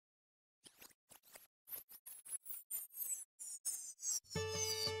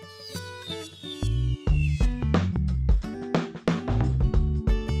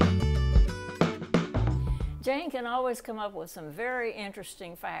Jane can always come up with some very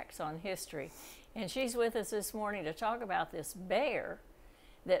interesting facts on history. And she's with us this morning to talk about this bear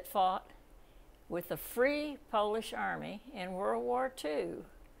that fought with the Free Polish Army in World War II.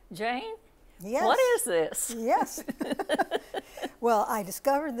 Jane? Yes. What is this? Yes. Well, I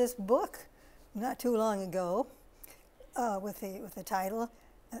discovered this book not too long ago with the title,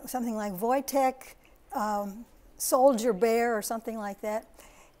 something like Wojtek, Soldier Bear or something like that.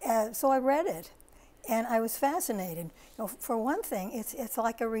 So I read it, and I was fascinated. You know, for one thing, it's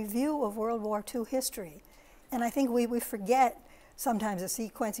like a review of World War II history, and I think we forget sometimes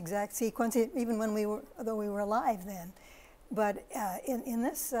the exact sequence, even when though we were alive then. But in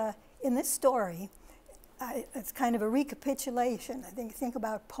this story, it's kind of a recapitulation. I think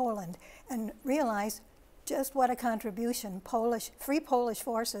about Poland and realize just what a contribution Free Polish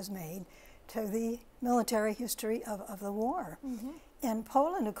forces made to the military history of the war. Mm-hmm. And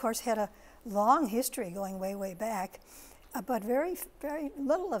Poland, of course, had a long history going way, way back, but very, very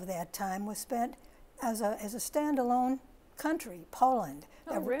little of that time was spent as a standalone country, Poland.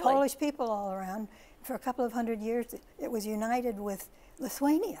 Oh, there were really? Polish people all around. For a couple of hundred years, it was united with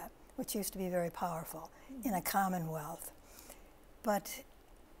Lithuania, which used to be very powerful, in a commonwealth. But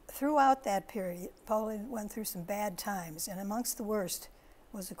throughout that period, Poland went through some bad times, and amongst the worst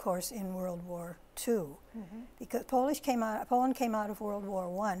was, of course, in World War II. Mm-hmm. Because Poland came out of World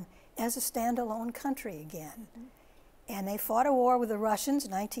War I as a standalone country again. Mm-hmm. And they fought a war with the Russians,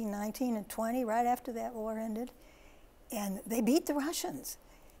 1919 and 20, right after that war ended. And they beat the Russians.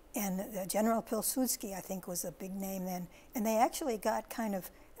 And General Pilsudski, I think, was a big name then. And they actually got kind of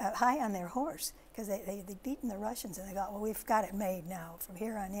high on their horse because they'd beaten the Russians, and they thought, well, we've got it made now from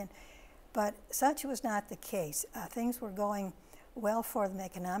here on in. But such was not the case. Things were going well for them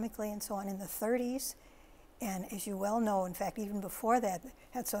economically and so on in the 30s. And as you well know, in fact, even before that,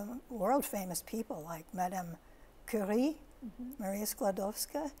 had some world-famous people like Madame Curie, mm-hmm. Maria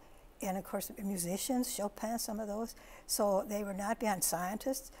Skłodowska, and of course musicians, Chopin, some of those. So they were not beyond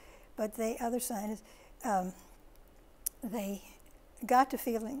scientists, but other scientists, they got to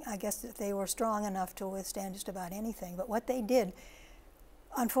feeling, I guess, that they were strong enough to withstand just about anything. But what they did,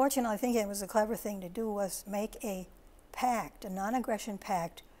 unfortunately, I think it was a clever thing to do, was make a pact, a non-aggression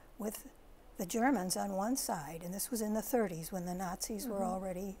pact with the Germans on one side, and this was in the 30s when the Nazis mm-hmm. were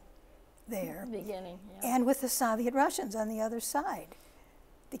already there. Beginning, yeah. And with the Soviet Russians on the other side.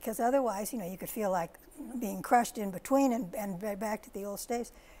 Because otherwise, you know, you could feel like being crushed in between and back to the old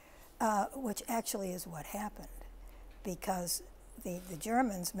states, which actually is what happened. Because the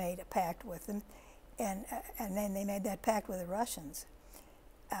Germans made a pact with them, and then they made that pact with the Russians.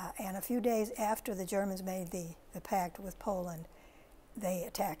 And a few days after the Germans made the pact with Poland, they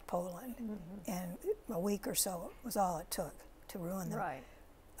attacked Poland. Mm-hmm. And a week or so was all it took to ruin them. Right.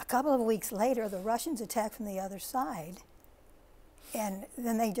 A couple of weeks later, the Russians attacked from the other side, and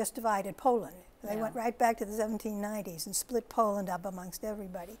then they just divided Poland. They went right back to the 1790s and split Poland up amongst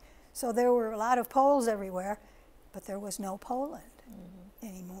everybody. So there were a lot of Poles everywhere, but there was no Poland mm-hmm.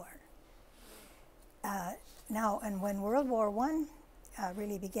 anymore. Now, and when World War I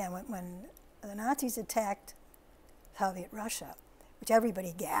really began, when the Nazis attacked Soviet Russia, which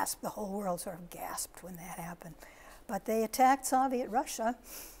everybody gasped, the whole world sort of gasped when that happened. But they attacked Soviet Russia,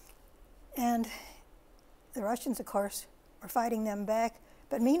 and the Russians, of course, were fighting them back.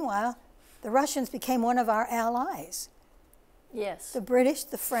 But meanwhile, the Russians became one of our allies. Yes. The British,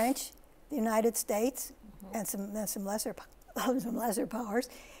 the French, the United States, mm-hmm. and some lesser powers,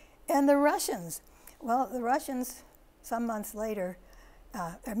 and the Russians. Well, the Russians, some months later,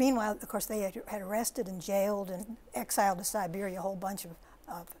 meanwhile, of course, they had arrested and jailed and exiled to Siberia a whole bunch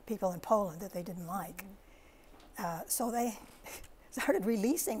of people in Poland that they didn't like. So they started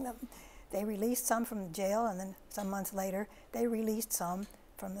releasing them. They released some from the jail, and then some months later, they released some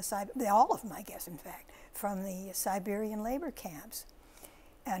from all of them, I guess, in fact, from the Siberian labor camps.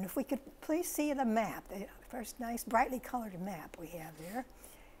 And if we could please see the map, the first nice, brightly colored map we have there.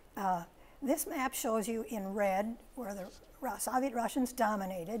 This map shows you in red where the Soviet Russians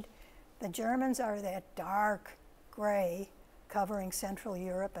dominated. The Germans are that dark gray covering Central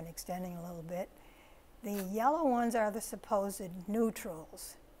Europe and extending a little bit. The yellow ones are the supposed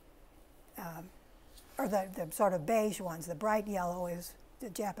neutrals, or the sort of beige ones. The bright yellow is the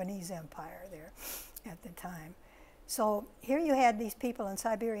Japanese Empire there at the time. So here you had these people in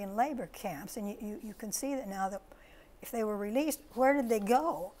Siberian labor camps, and you can see that now that if they were released, where did they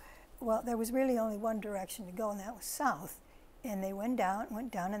go? Well, there was really only one direction to go, and that was south. And they went down,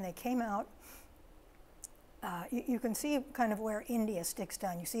 and they came out. You can see kind of where India sticks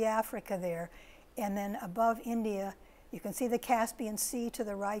down. You see Africa there, and then above India, you can see the Caspian Sea to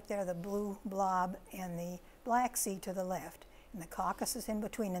the right there, the blue blob, and the Black Sea to the left, and the Caucasus in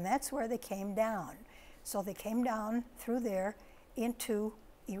between, and that's where they came down. So they came down through there into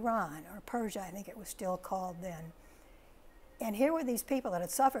Iran, or Persia, I think it was still called then. And here were these people that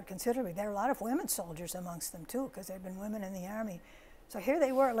had suffered considerably. There were a lot of women soldiers amongst them too, because there had been women in the army. So here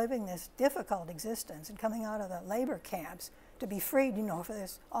they were living this difficult existence and coming out of the labor camps to be freed, you know, for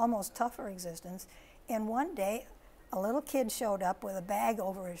this almost tougher existence. And one day, a little kid showed up with a bag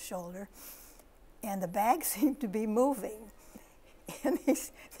over his shoulder, and the bag seemed to be moving. And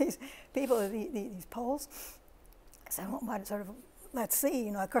these people, these Poles, said, well, sort of, let's see,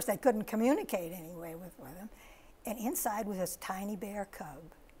 you know, of course they couldn't communicate anyway with them. And inside was this tiny bear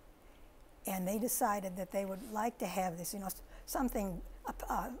cub. And they decided that they would like to have this, you know, something,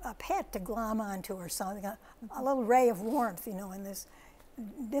 a pet to glom onto or something, a little ray of warmth, you know, in this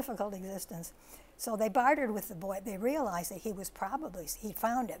difficult existence. So they bartered with the boy. They realized that he was probably, he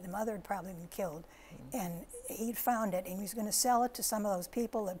found it. The mother had probably been killed. And he'd found it, and he was going to sell it to some of those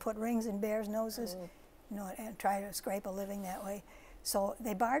people that put rings in bears' noses, you know, and try to scrape a living that way. So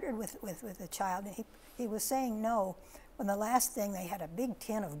they bartered with the child, and he was saying no. When the last thing, they had a big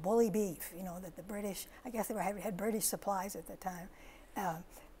tin of bully beef, you know, that the British, I guess they had British supplies at the time.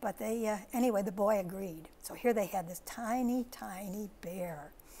 But they, anyway, the boy agreed. So here they had this tiny, tiny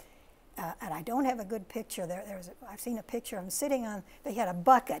bear. And I don't have a good picture. I've seen a picture of him sitting on, they had a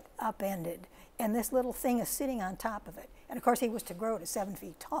bucket upended, and this little thing is sitting on top of it. And of course, he was to grow to 7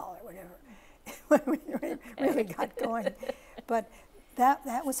 feet tall or whatever when he really got going. But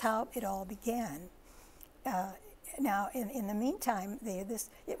that was how it all began. Now, in the meantime, the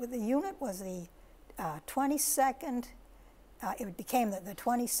unit was the 22nd. It became the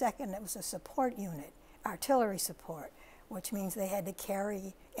 22nd. It was a support unit, artillery support, which means they had to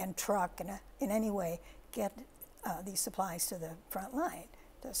carry and truck and in any way get these supplies to the front line,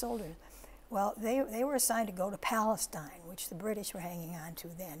 to the soldiers. Well, they were assigned to go to Palestine, which the British were hanging on to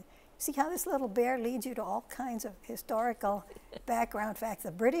then. See how this little bear leads you to all kinds of historical background facts.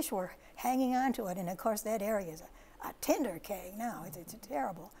 The British were hanging on to it, and of course that area is a tinder keg now. It's a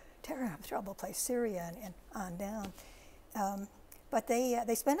terrible, terrible place, Syria and on down. But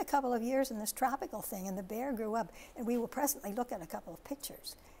they spent a couple of years in this tropical thing, and the bear grew up. And we will presently look at a couple of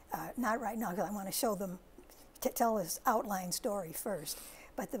pictures. Not right now, because I want to show them, tell this outline story first.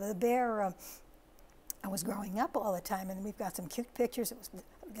 But the bear was growing up all the time, and we've got some cute pictures.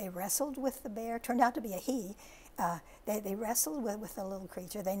 They wrestled with the bear. Turned out to be a he. They wrestled with the little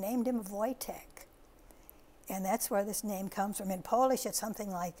creature. They named him Wojtek. And that's where this name comes from. In Polish, it's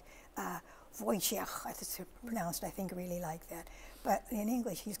something like Wojciech. It's pronounced, I think, really like that. But in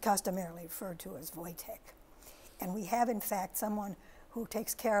English, he's customarily referred to as Wojtek. And we have, in fact, someone who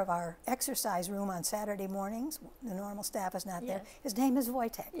takes care of our exercise room on Saturday mornings. The normal staff is not there. His name is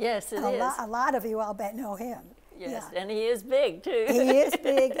Wojtek. Yes, it is. A lot of you, I'll bet, know him. Yes, yeah. And he is big, too. He is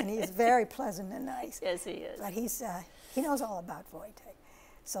big, and he's very pleasant and nice. Yes, he is. But he knows all about Wojtek.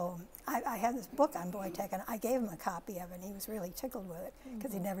 So I have this book on Wojtek, and I gave him a copy of it, and he was really tickled with it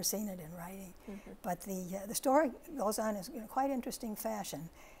because he'd never seen it in writing. But the story goes on in a quite interesting fashion.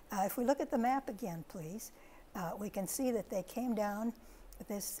 If we look at the map again, please, we can see that they came down,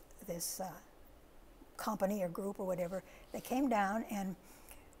 this company or group or whatever, they came down, and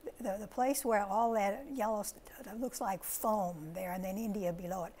the place where all that yellow looks like foam there, and then India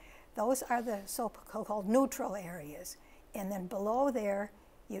below it, those are the so-called neutral areas. And then below there,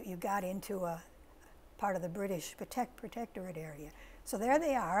 you got into a part of the British protectorate area. So there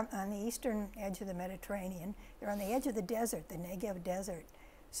they are on the eastern edge of the Mediterranean. They're on the edge of the desert, the Negev desert.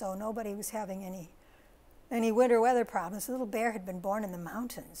 So nobody was having any winter weather problems. The little bear had been born in the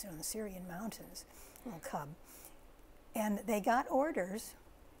mountains, in the Syrian mountains, little cub. And they got orders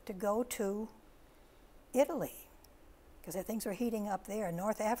to go to Italy, because things were heating up there. In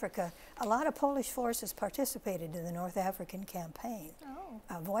North Africa, a lot of Polish forces participated in the North African campaign.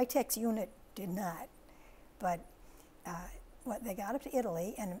 Wojtek's unit did not. But they got up to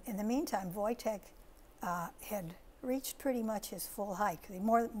Italy, and in the meantime, Wojtek had reached pretty much his full height. He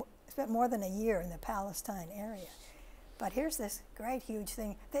spent more than a year in the Palestine area. But here's this great, huge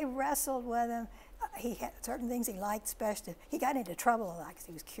thing. They wrestled with him. He had certain things he liked especially. He got into trouble a lot because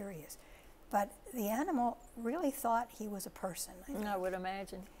he was curious. But the animal really thought he was a person. I would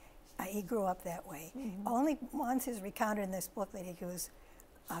imagine. He grew up that way. Only once is recounted in this book that he was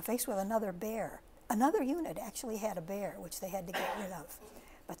faced with another bear. Another unit actually had a bear, which they had to get rid of.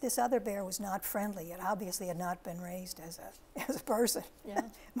 But this other bear was not friendly. It obviously had not been raised as a person,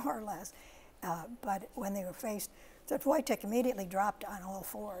 more or less. But when they were faced, so Wojtek immediately dropped on all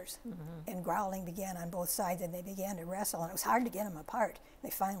fours, and growling began on both sides, and they began to wrestle. And it was hard to get them apart. They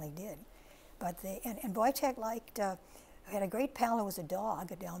finally did. But and Wojtek liked, had a great pal who was a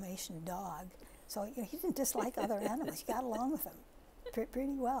dog, a Dalmatian dog. So he didn't dislike other animals. He got along with them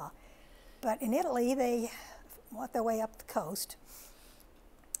pretty well. But in Italy, they fought their way up the coast.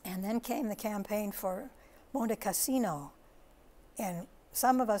 And then came the campaign for Monte Cassino. And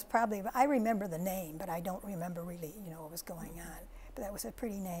some of us probably, I remember the name, but I don't remember really, what was going on. But that was a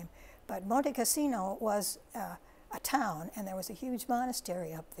pretty name. But Monte Cassino was a town, and there was a huge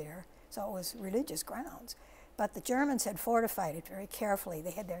monastery up there, so it was religious grounds. But the Germans had fortified it very carefully.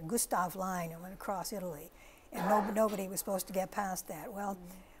 They had their Gustav line and went across Italy, and nobody was supposed to get past that. Well,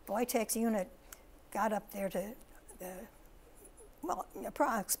 Wojtek's unit got up there to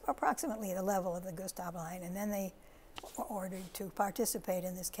approximately the level of the Gustav line, and then they were ordered to participate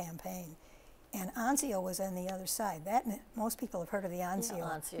in this campaign. And Anzio was on the other side. Most people have heard of the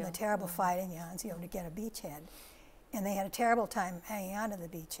Anzio, and the terrible fight in the Anzio to get a beachhead. And they had a terrible time hanging on to the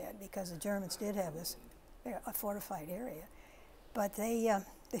beachhead because the Germans did have this a fortified area. But they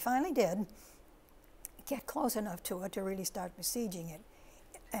finally did get close enough to it to really start besieging it.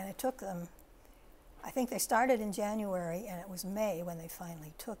 And it took them, I think they started in January, and it was May when they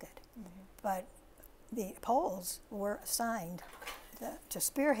finally took it. But the Poles were assigned to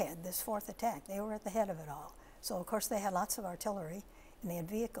spearhead this fourth attack. They were at the head of it all. So, of course, they had lots of artillery, and they had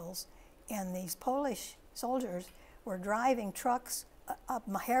vehicles, and these Polish soldiers were driving trucks up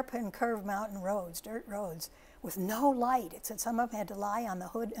hairpin curved mountain roads, dirt roads, with no light. It said some of them had to lie on the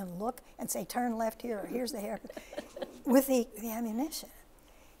hood and look and say, turn left here, or here's the hairpin, with the ammunition.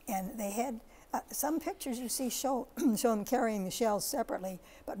 And they had, some pictures you see show them carrying the shells separately,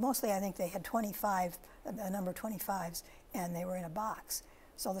 but mostly I think they had 25, the number 25s, and they were in a box.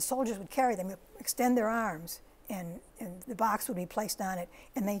 So the soldiers would carry them, extend their arms, and the box would be placed on it,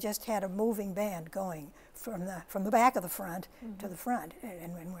 and they just had a moving band going from the back of the front to the front,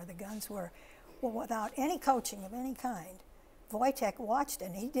 and where the guns were. Well, without any coaching of any kind, Wojtek watched,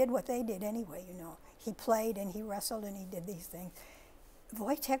 and he did what they did anyway, He played, and he wrestled, and he did these things.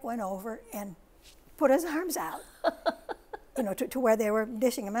 Wojtek went over and put his arms out, to where they were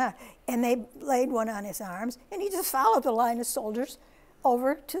dishing him out. And they laid one on his arms, and he just followed the line of soldiers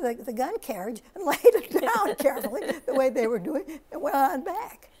over to the gun carriage and laid it down carefully, the way they were doing, and went on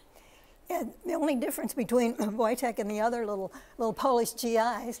back. And the only difference between Wojtek and the other little Polish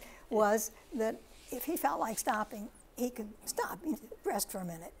GIs was that if he felt like stopping, he could stop, rest for a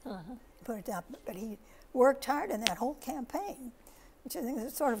minute, put it down. But he worked hard in that whole campaign, which I think is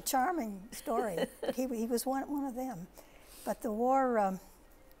a sort of charming story. he was one of them. But the war, of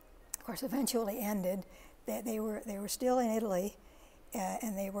course, eventually ended. They were still in Italy,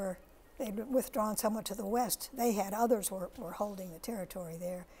 and they'd withdrawn somewhat to the west. Others were holding the territory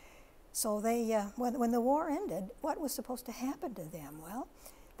there. So when the war ended, what was supposed to happen to them? Well,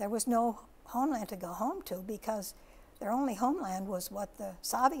 there was no homeland to go home to because their only homeland was what the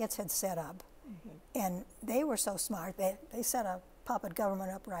Soviets had set up. And they were so smart, they set a puppet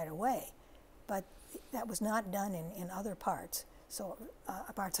government up right away. But that was not done in other parts. So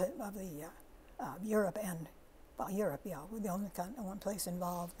parts of the Europe and, Europe, the only one place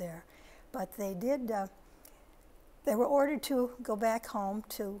involved there. But they did, they were ordered to go back home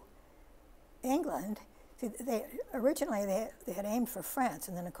to England. Originally they had aimed for France,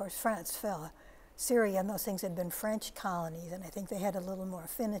 and then of course France fell. Syria and those things had been French colonies, and I think they had a little more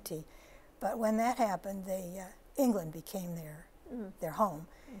affinity. But when that happened, England became their home,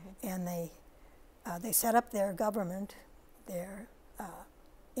 and they set up their government, their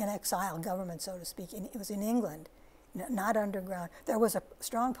in-exile government, so to speak. It was in England, not underground. There was a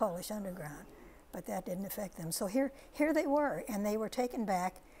strong Polish underground, but that didn't affect them. So here they were, and they were taken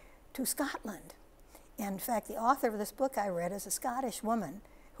back to Scotland. And in fact, the author of this book I read is a Scottish woman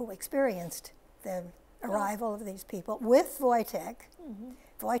who experienced the arrival of these people with Wojtek.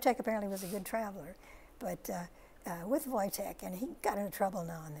 Wojtek apparently was a good traveler, but with Wojtek, and he got into trouble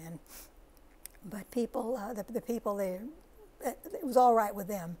now and then. But people, the people, it was all right with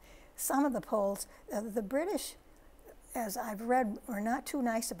them. Some of the Poles, the British, as I've read, were not too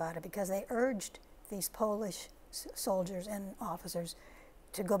nice about it because they urged these Polish soldiers and officers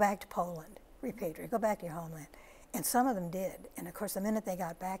to go back to Poland, repatriate, go back to your homeland. And some of them did. And of course, the minute they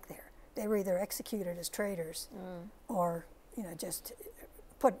got back there, they were either executed as traitors or, just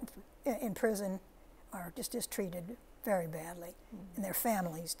put in prison or just treated very badly, and their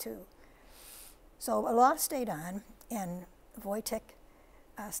families too. So a lot stayed on, and Wojtek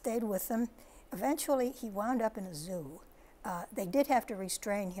stayed with them. Eventually, he wound up in a zoo. They did have to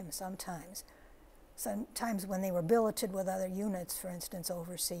restrain him sometimes. Sometimes when they were billeted with other units, for instance,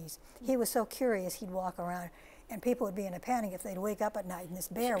 overseas. He was so curious, he'd walk around, And people would be in a panic if they'd wake up at night and this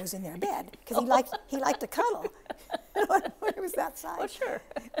bear was in their bed, because he liked to cuddle when it was that size. Well, sure.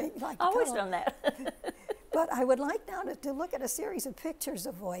 He liked to Always cuddle. done that. But I would like now to look at a series of pictures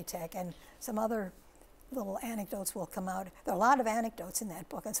of Wojtek, and some other little anecdotes will come out. There are a lot of anecdotes in that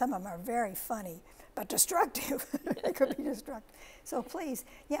book, and some of them are very funny, but destructive. They could be destructive. So please,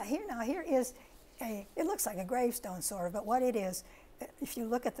 yeah, here is it looks like a gravestone sort of, but what it is, if you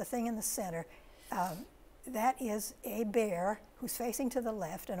look at the thing in the center, that is a bear who's facing to the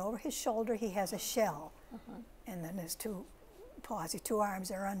left, and over his shoulder he has a shell. And then his two paws, his two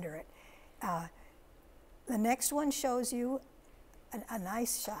arms are under it. The next one shows you a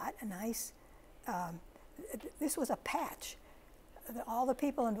nice shot, this was a patch. All the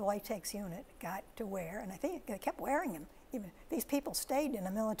people in Wojtek's unit got to wear, and I think they kept wearing them. Even these people stayed in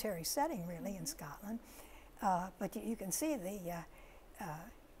a military setting, really, in Scotland. But you can see the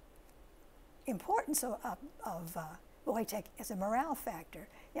importance of Wojtek as a morale factor.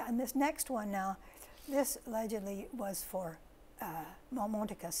 Yeah, and this next one now, this allegedly was for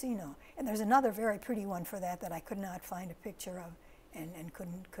Monte Cassino, and there's another very pretty one for that I could not find a picture of, and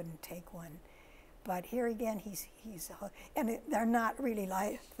couldn't take one. But here again, and they're not really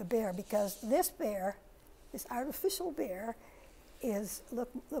like the bear, because this bear, this artificial bear,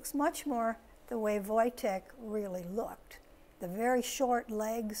 looks much more the way Wojtek really looked. The very short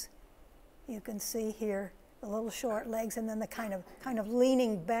legs, you can see here, the little short legs, and then the kind of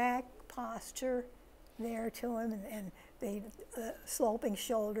leaning back posture there to him, and the sloping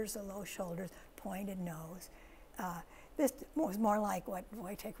shoulders, the low shoulders, pointed nose. This was more like what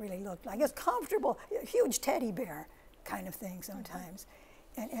Wojtek really looked like. It's comfortable, a huge teddy bear kind of thing sometimes.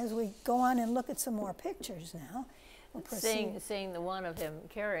 And as we go on and look at some more pictures now, we'll proceed. Seeing the one of him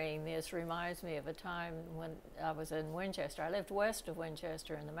carrying this reminds me of a time when I was in Winchester. I lived west of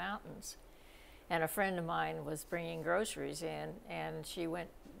Winchester in the mountains, and a friend of mine was bringing groceries in, and she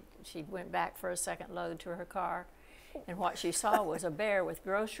went back for a second load to her car, and what she saw was a bear with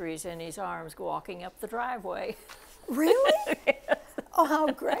groceries in his arms walking up the driveway. Really? Oh, how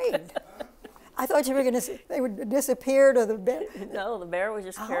great. I thought you were going to say they would disappear to the bear. No, the bear was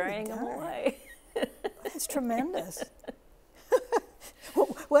just carrying them away. That's tremendous.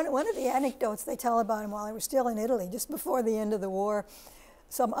 One of the anecdotes they tell about him while they were still in Italy, just before the end of the war,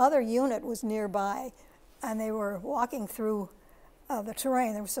 some other unit was nearby, and they were walking through the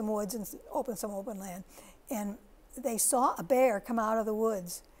terrain. There were some woods and some open land, and they saw a bear come out of the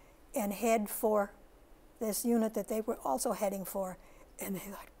woods and head for this unit that they were also heading for. And they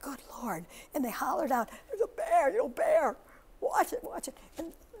thought, good Lord. And they hollered out, there's a bear, bear, watch it, watch it.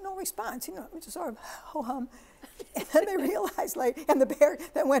 And no response, it was just sort of ho-hum. And then they realized, and the bear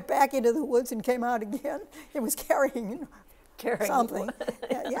then went back into the woods and came out again. It was carrying something.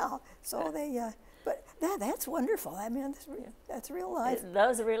 Yeah. So they, but that's wonderful. I mean, that's real life. It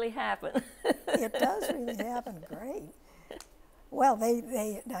does really happen. It does really happen. Great. Well,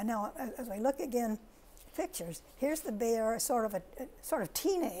 now as we look again, pictures. Here's the bear, sort of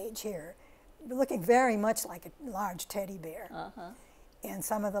teenage here, looking very much like a large teddy bear, and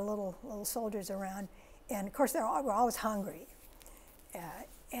some of the little soldiers around. And of course, were always hungry.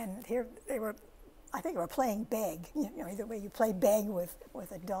 And here they were, I think they were playing beg. Either way you play beg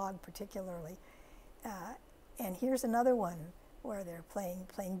with a dog particularly. And here's another one where they're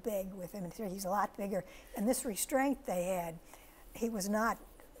playing beg with him. And here he's a lot bigger. And this restraint they had, he was not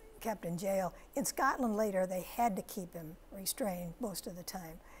kept in jail. In Scotland later, they had to keep him restrained most of the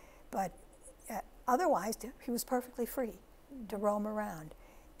time. But otherwise, he was perfectly free to roam around.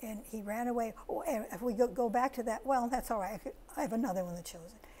 And he ran away. Oh, and if we go back to that, well, that's all right. I have another one that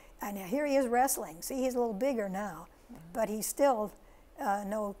shows it. And now here he is wrestling. See, he's a little bigger now, but he's still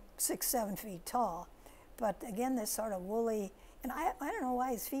no 6, 7 feet tall. But again, this sort of woolly, and I don't know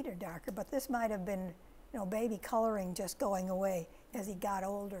why his feet are darker, but this might have been, baby coloring just going away as he got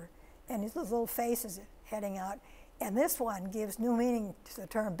older. And his little face is heading out. And this one gives new meaning to the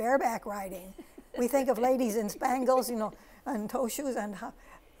term bareback riding. We think of ladies in spangles, and toe shoes. And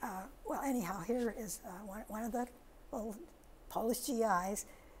well, anyhow, here is one of the little Polish GIs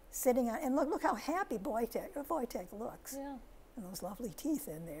sitting on, and look how happy Wojtek looks. Yeah. And those lovely teeth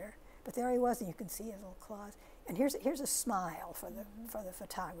in there. But there he was, and you can see his little claws. And here's a smile for the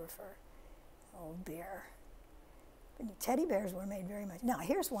photographer. Oh, bear. And teddy bears were made very much. Now,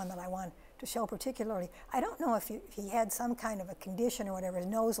 here's one that I want to show particularly. I don't know if he had some kind of a condition or whatever. His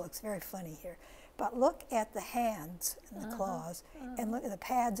nose looks very funny here. But look at the hands and the claws, and look at the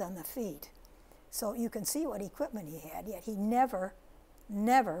pads on the feet. So you can see what equipment he had, yet he never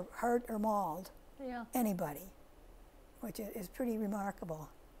hurt or mauled anybody, which is pretty remarkable.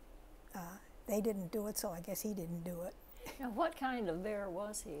 they didn't do it, so I guess he didn't do it. Now, what kind of bear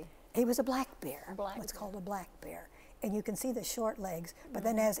was he? He was a black bear, what's bear. called a black bear. And you can see the short legs, but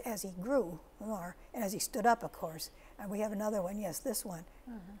then as he grew more, and as he stood up, of course, and we have another one, yes, this one,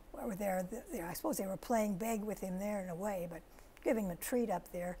 where I suppose they were playing beg with him there in a way, but giving him a treat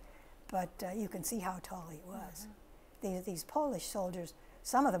up there, but you can see how tall he was. These Polish soldiers,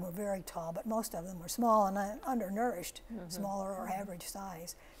 some of them were very tall, but most of them were small and undernourished, smaller or average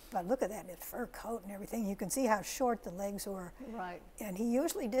size. But look at that, his fur coat and everything. You can see how short the legs were. Right. And he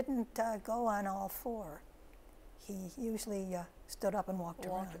usually didn't go on all four. He usually stood up and walked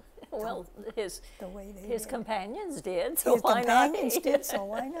around. Well, his his companions did, so his why companions not? did, so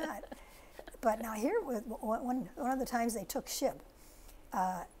why not? But now here, one of the times they took ship,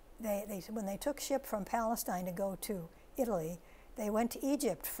 when they took ship from Palestine to go to Italy, they went to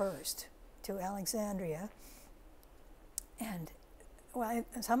Egypt first, to Alexandria, and well,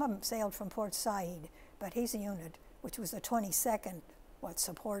 some of them sailed from Port Said, but he's a unit, which was the 22nd,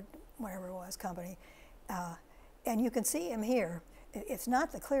 support, whatever it was, company. And you can see him here. It's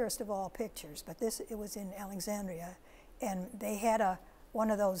not the clearest of all pictures, but it was in Alexandria, and they had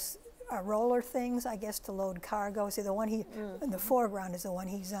one of those roller things, I guess, to load cargo. See, the one in the foreground is the one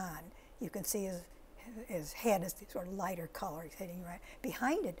he's on. You can see his head is sort of lighter color. He's hitting right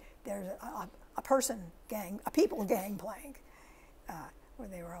behind it. There's a people gangplank, where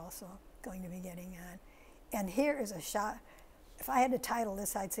they were also going to be getting on. And here is a shot. If I had to title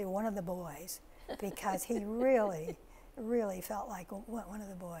this, I'd say One of the Boys, because he really, really felt like one of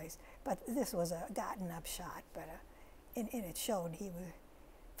the boys. But this was a gotten-up shot, but and it showed he was,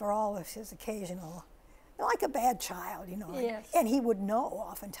 for all of his occasional, like a bad child, you know. Yes. And he would know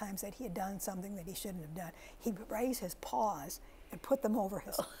oftentimes that he had done something that he shouldn't have done. He would raise his paws and put them over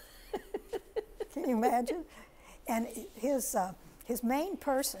his. Can you imagine? And his main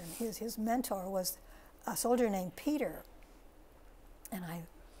person, his mentor, was a soldier named Peter, and I've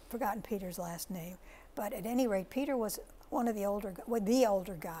forgotten Peter's last name. But at any rate, Peter was one of the older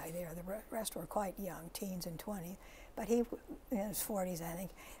guy there. The rest were quite young, teens and 20s. But he, in his 40s, I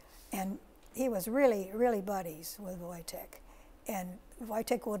think, and he was really, really buddies with Wojtek. And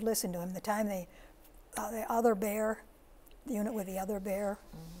Wojtek would listen to him. The time the other bear, the unit with the other bear,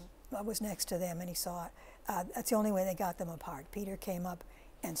 was next to them, and he saw it. That's the only way they got them apart. Peter came up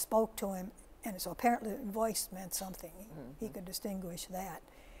and spoke to him, and so apparently voice meant something. He could distinguish that.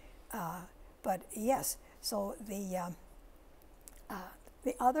 But yes, so the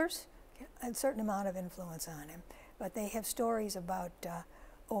others had a certain amount of influence on him, but they have stories about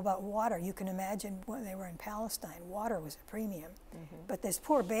water. You can imagine when they were in Palestine, water was a premium. But this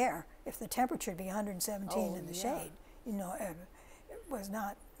poor bear, if the temperature would be 117 in the shade, you know, it was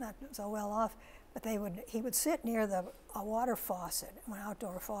not so well off. But he would sit near a water faucet, an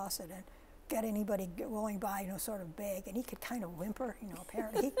outdoor faucet, and get anybody going by, you know, sort of beg, and he could kind of whimper, you know,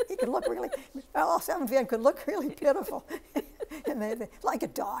 apparently. He could look really, all 7 men could look really pitiful. And they, like a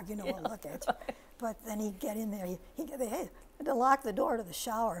dog, you know, will look at you. But then he'd get in there, they had to lock the door to the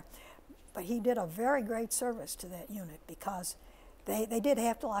shower. But he did a very great service to that unit, because they did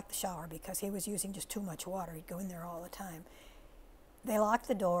have to lock the shower because he was using just too much water. He'd go in there all the time. They locked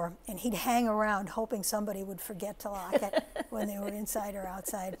the door, and he'd hang around hoping somebody would forget to lock it when they were inside or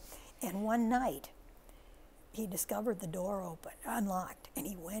outside. And one night, he discovered the door open, unlocked, and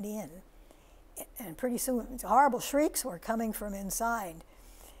he went in. And pretty soon, horrible shrieks were coming from inside.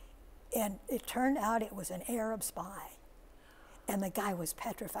 And it turned out it was an Arab spy. And the guy was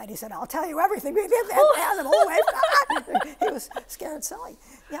petrified. He said, "I'll tell you everything." We did that. He was scared silly.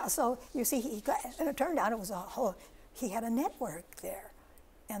 Yeah, so you see, and it turned out it was he had a network there.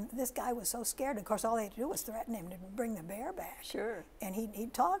 And this guy was so scared. Of course, all they had to do was threaten him to bring the bear back. Sure. And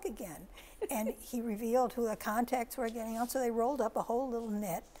he'd talk again. And he revealed who the contacts were getting out, so they rolled up a whole little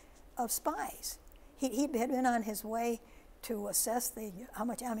net of spies. He'd been on his way to assess how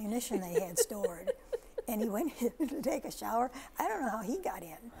much ammunition they had stored. And he went in to take a shower. I don't know how he got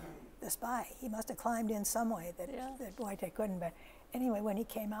in, the spy. He must have climbed in some way that Wojtek couldn't. But anyway, when he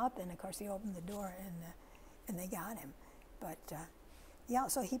came out, then, of course, he opened the door, and they got him. But yeah,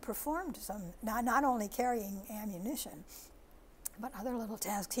 so he performed some, not only carrying ammunition, but other little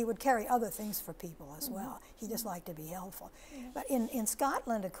tasks. He would carry other things for people as well. He just liked to be helpful. But in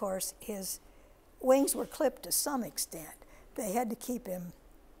Scotland, of course, his wings were clipped to some extent. They had to keep him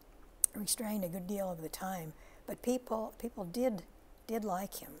restrained a good deal of the time. But people did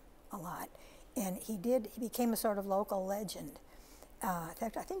like him a lot. And he became a sort of local legend. In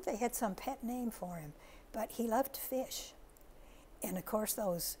fact, I think they had some pet name for him. But he loved to fish. And of course,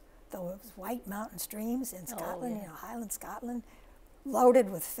 those white mountain streams in Scotland, you know, Highland Scotland, loaded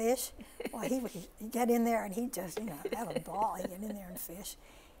with fish. Well, he'd get in there and he'd just, have a ball. He'd get in there and fish.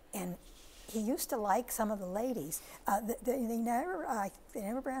 And he used to like some of the ladies. They never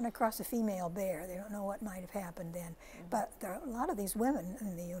ran across a female bear. They don't know what might have happened then. But there are a lot of these women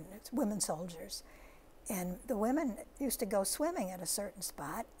in the units, women soldiers. And the women used to go swimming at a certain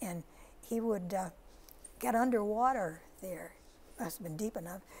spot, and he would get underwater there. Must have been deep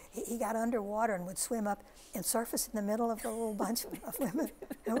enough. He got underwater and would swim up and surface in the middle of the little bunch of women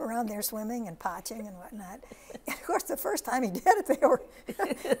who were around there swimming and potching and whatnot. And of course, the first time he did it, they were,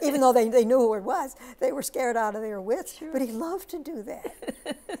 even though they knew who it was, they were scared out of their wits. Sure. But he loved to do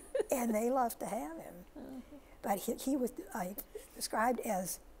that, and they loved to have him. But he was described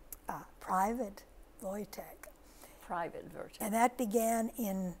as Private Wojtek. Private Wojtek. And that began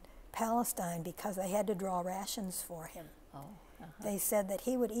in Palestine because they had to draw rations for him. Oh. They said that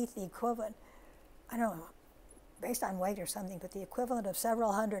he would eat the equivalent, I don't know, based on weight or something, but the equivalent of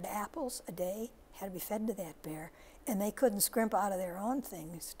several hundred apples a day had to be fed to that bear, and they couldn't scrimp out of their own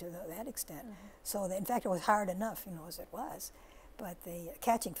things to that extent. So, in fact, it was hard enough, as it was. But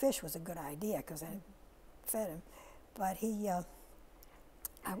catching fish was a good idea because they fed him. But he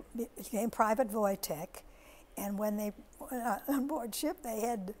became Private Wojtek, and when they went on board ship, they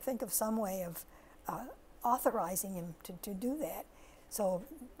had to think of some way of authorizing him to do that. So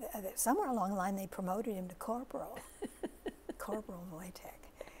somewhere along the line they promoted him to corporal, Corporal Wojtek.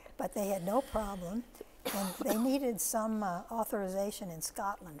 But they had no problem, and they needed some authorization in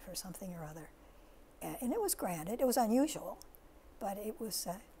Scotland for something or other. And it was granted. It was unusual, but it was,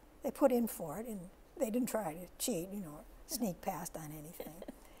 they put in for it, and they didn't try to cheat, or sneak past on anything.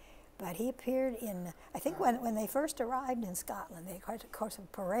 But he appeared in, I think when they first arrived in Scotland, they had, of course, a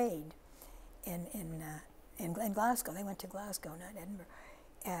parade in Glasgow. They went to Glasgow, not Edinburgh.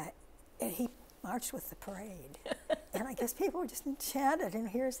 And he marched with the parade. And I guess people were just enchanted, and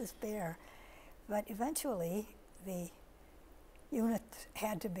here's this bear. But eventually, the unit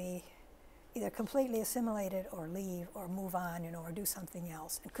had to be either completely assimilated or leave or move on, or do something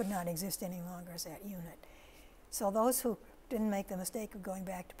else, and could not exist any longer as that unit. So those who didn't make the mistake of going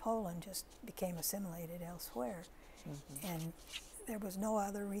back to Poland just became assimilated elsewhere. And there was no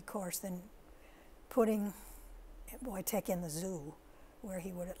other recourse than putting Wojtek in the zoo, where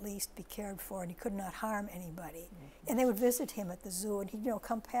he would at least be cared for and he could not harm anybody. And they would visit him at the zoo, and he'd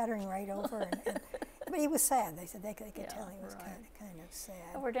come pattering right over. But he was sad. They said they could tell he was kind of sad.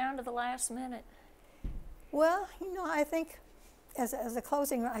 And we're down to the last minute. Well, I think as a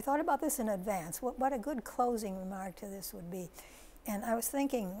closing, I thought about this in advance. What a good closing remark to this would be. And I was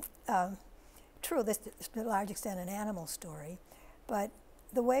thinking, true, this is to a large extent an animal story, but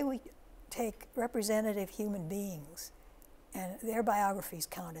the way we take representative human beings, and their biographies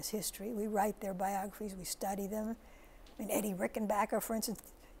count as history. We write their biographies, we study them. I mean, Eddie Rickenbacker, for instance,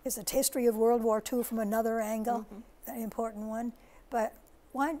 is a history of World War II from another angle, an important one. But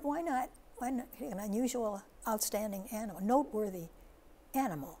why not an unusual, outstanding animal, noteworthy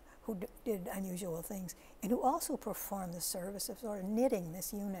animal who did unusual things, and who also performed the service of sort of knitting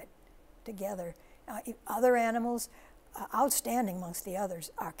this unit together. Other animals, outstanding amongst the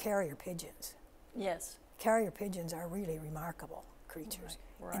others, are carrier pigeons. Yes. Carrier pigeons are really remarkable creatures.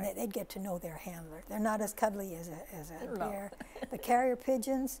 Right. And they'd get to know their handler. They're not as cuddly as a bear, but carrier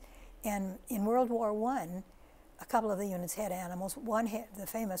pigeons. And in World War I, a couple of the units had animals. One had the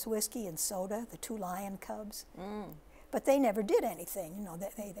famous whiskey and soda, the 2 lion cubs. But they never did anything.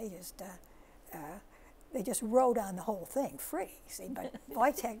 They just rode on the whole thing free. See, but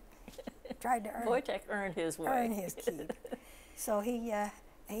Wojtek tried to earned his way. Earn his keep. So he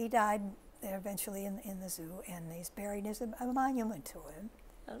died there eventually in the zoo, and he's buried as a monument to him.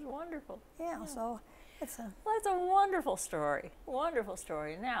 That's wonderful. Yeah. So it's a... Well, it's a wonderful story. Wonderful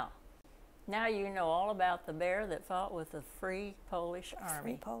story. Now you know all about the bear that fought with the Free Polish Army.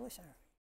 Free Polish Army.